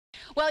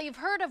Well, you've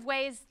heard of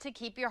ways to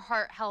keep your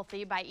heart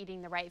healthy by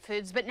eating the right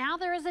foods, but now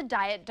there is a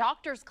diet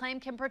doctors claim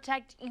can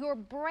protect your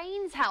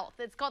brain's health.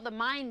 It's called the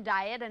M.I.N.D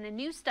Diet, and a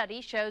new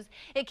study shows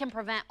it can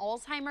prevent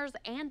Alzheimer's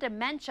and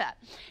dementia.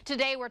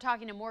 Today, we're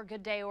talking to More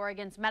Good Day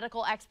Oregon's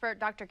medical expert,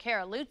 Dr.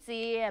 Cara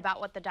Lutze, about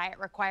what the diet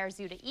requires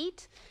you to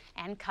eat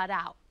and cut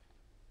out.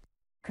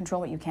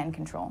 Control what you can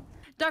control.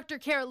 Dr.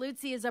 Cara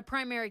Lutze is a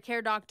primary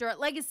care doctor at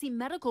Legacy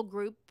Medical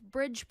Group,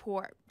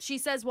 Bridgeport. She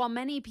says while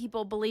many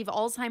people believe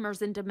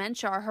Alzheimer's and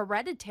dementia are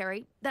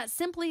hereditary, that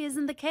simply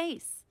isn't the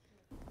case.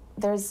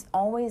 There's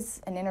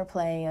always an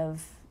interplay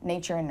of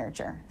nature and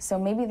nurture. So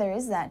maybe there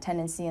is that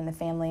tendency in the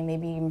family,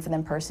 maybe even for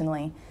them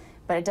personally,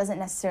 but it doesn't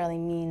necessarily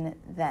mean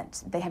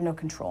that they have no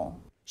control.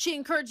 She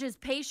encourages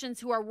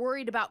patients who are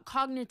worried about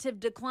cognitive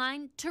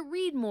decline to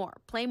read more,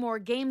 play more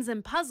games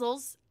and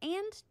puzzles,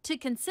 and to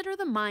consider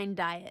the M.I.N.D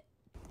Diet.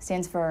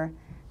 Stands for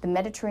the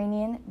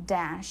Mediterranean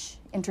Dash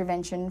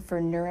Intervention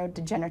for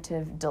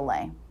Neurodegenerative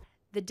Delay.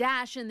 The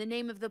dash in the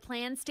name of the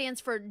plan stands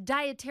for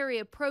Dietary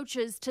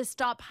Approaches to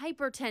Stop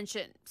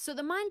Hypertension. So the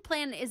M.I.N.D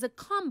plan is a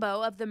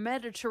combo of the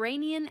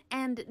Mediterranean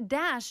and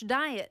Dash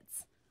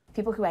diets.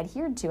 People who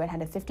adhered to it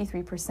had a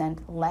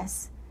 53%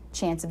 less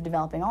chance of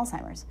developing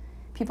Alzheimer's.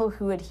 People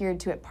who adhered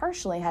to it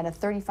partially had a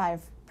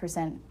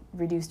 35%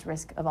 reduced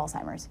risk of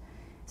Alzheimer's.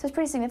 So it's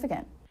pretty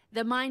significant. The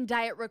M.I.N.D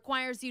diet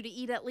requires you to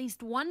eat at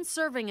least one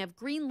serving of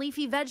green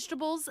leafy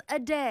vegetables a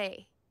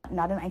day.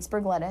 Not an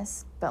iceberg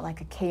lettuce, but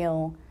like a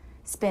kale,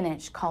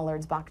 spinach,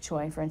 collards, bok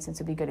choy, for instance,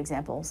 would be good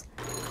examples.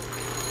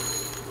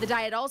 The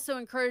diet also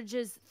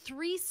encourages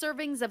 3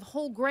 servings of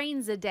whole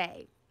grains a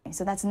day.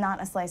 So that's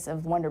not a slice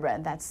of Wonder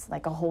Bread, that's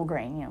like a whole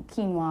grain,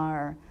 quinoa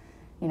or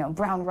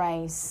brown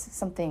rice,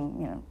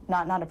 something,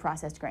 not a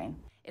processed grain.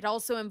 It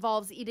also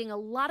involves eating a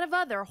lot of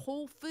other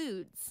whole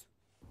foods.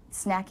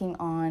 Snacking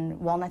on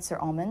walnuts or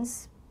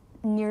almonds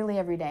nearly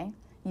every day,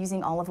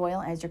 using olive oil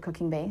as your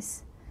cooking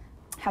base,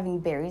 having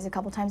berries a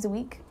couple times a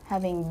week,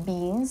 having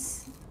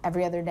beans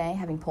every other day,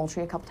 having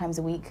poultry a couple times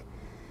a week,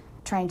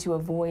 trying to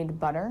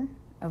avoid butter,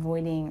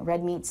 avoiding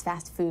red meats,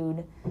 fast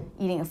food,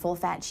 eating a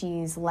full-fat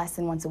cheese less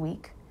than once a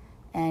week,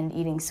 and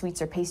eating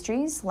sweets or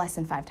pastries less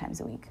than 5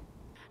 times a week.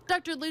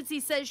 Dr. Lutze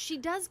says she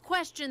does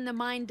question the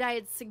M.I.N.D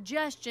diet's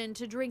suggestion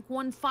to drink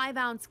 1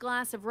 5-ounce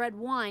glass of red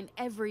wine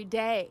every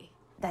day.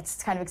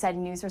 That's kind of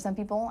exciting news for some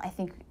people. I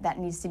think that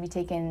needs to be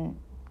taken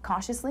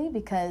cautiously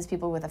because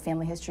people with a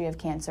family history of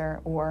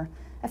cancer or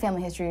a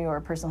family history or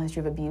a personal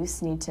history of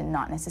abuse need to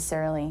not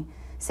necessarily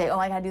say, oh,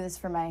 I gotta do this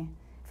for my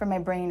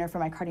brain or for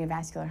my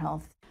cardiovascular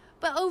health.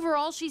 But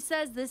overall, she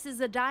says this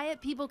is a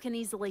diet people can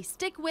easily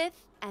stick with,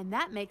 and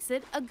that makes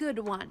it a good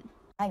one.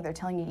 They're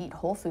telling you to eat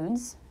whole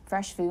foods,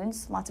 fresh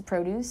foods, lots of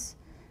produce,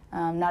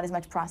 not as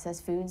much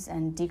processed foods,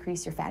 and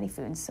decrease your fatty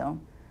foods. So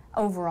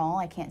overall,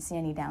 I can't see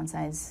any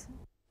downsides.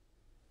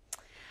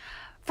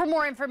 For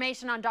more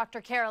information on Dr.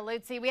 Cara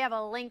Lutze, we have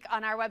a link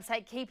on our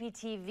website,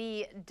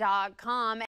 kptv.com.